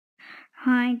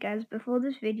Hi guys, before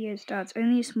this video starts,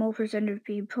 only a small percent of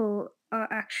people are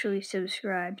actually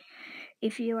subscribed.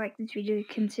 If you like this video,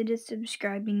 consider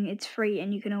subscribing. It's free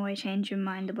and you can always change your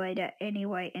mind later.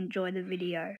 Anyway, enjoy the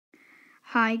video.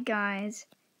 Hi guys,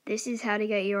 this is how to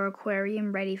get your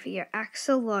aquarium ready for your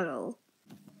axolotl.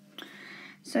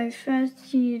 So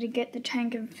first you need to get the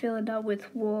tank and fill it up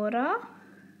with water.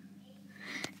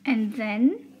 And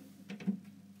then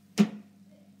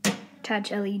attach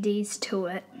LEDs to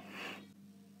it.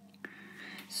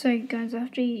 So guys,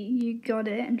 after you got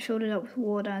it and filled it up with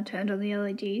water, turned on the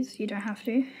LEDs, you don't have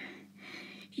to,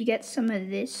 you get some of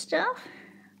this stuff.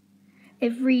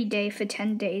 Every day for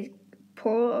 10 days,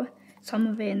 pour some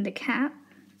of it in the cap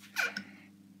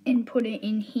and put it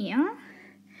in here.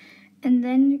 And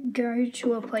then go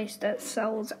to a place that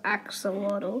sells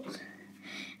axolotls.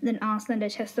 Then ask them to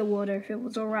test the water if it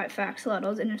was alright for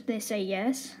axolotls, and if they say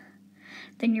yes,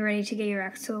 then you're ready to get your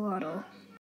axolotl.